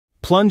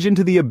Plunge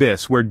into the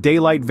abyss where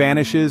daylight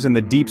vanishes and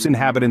the deep's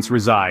inhabitants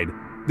reside.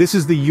 This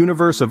is the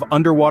universe of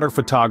underwater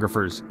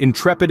photographers,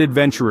 intrepid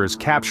adventurers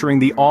capturing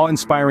the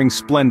awe-inspiring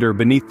splendor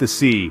beneath the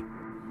sea.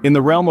 In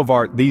the realm of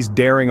art, these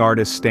daring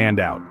artists stand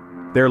out.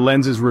 Their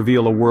lenses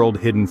reveal a world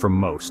hidden from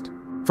most.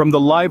 From the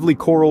lively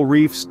coral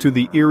reefs to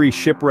the eerie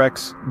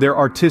shipwrecks, their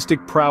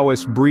artistic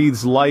prowess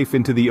breathes life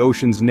into the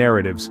ocean's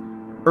narratives,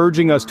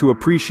 urging us to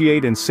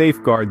appreciate and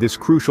safeguard this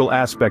crucial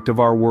aspect of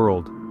our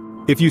world.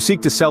 If you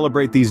seek to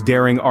celebrate these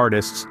daring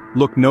artists,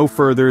 look no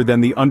further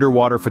than the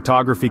Underwater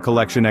Photography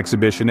Collection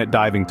exhibition at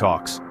Diving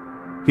Talks.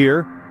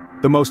 Here,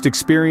 the most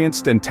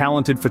experienced and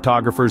talented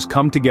photographers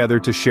come together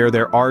to share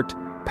their art,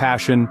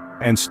 passion,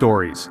 and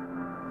stories.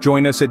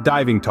 Join us at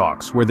Diving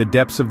Talks, where the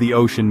depths of the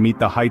ocean meet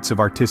the heights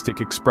of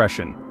artistic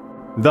expression.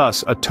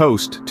 Thus, a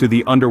toast to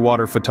the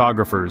underwater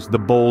photographers, the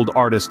bold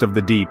artist of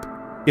the deep.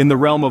 In the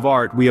realm of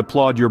art, we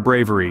applaud your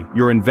bravery,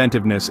 your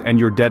inventiveness, and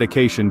your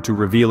dedication to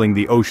revealing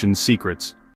the ocean's secrets.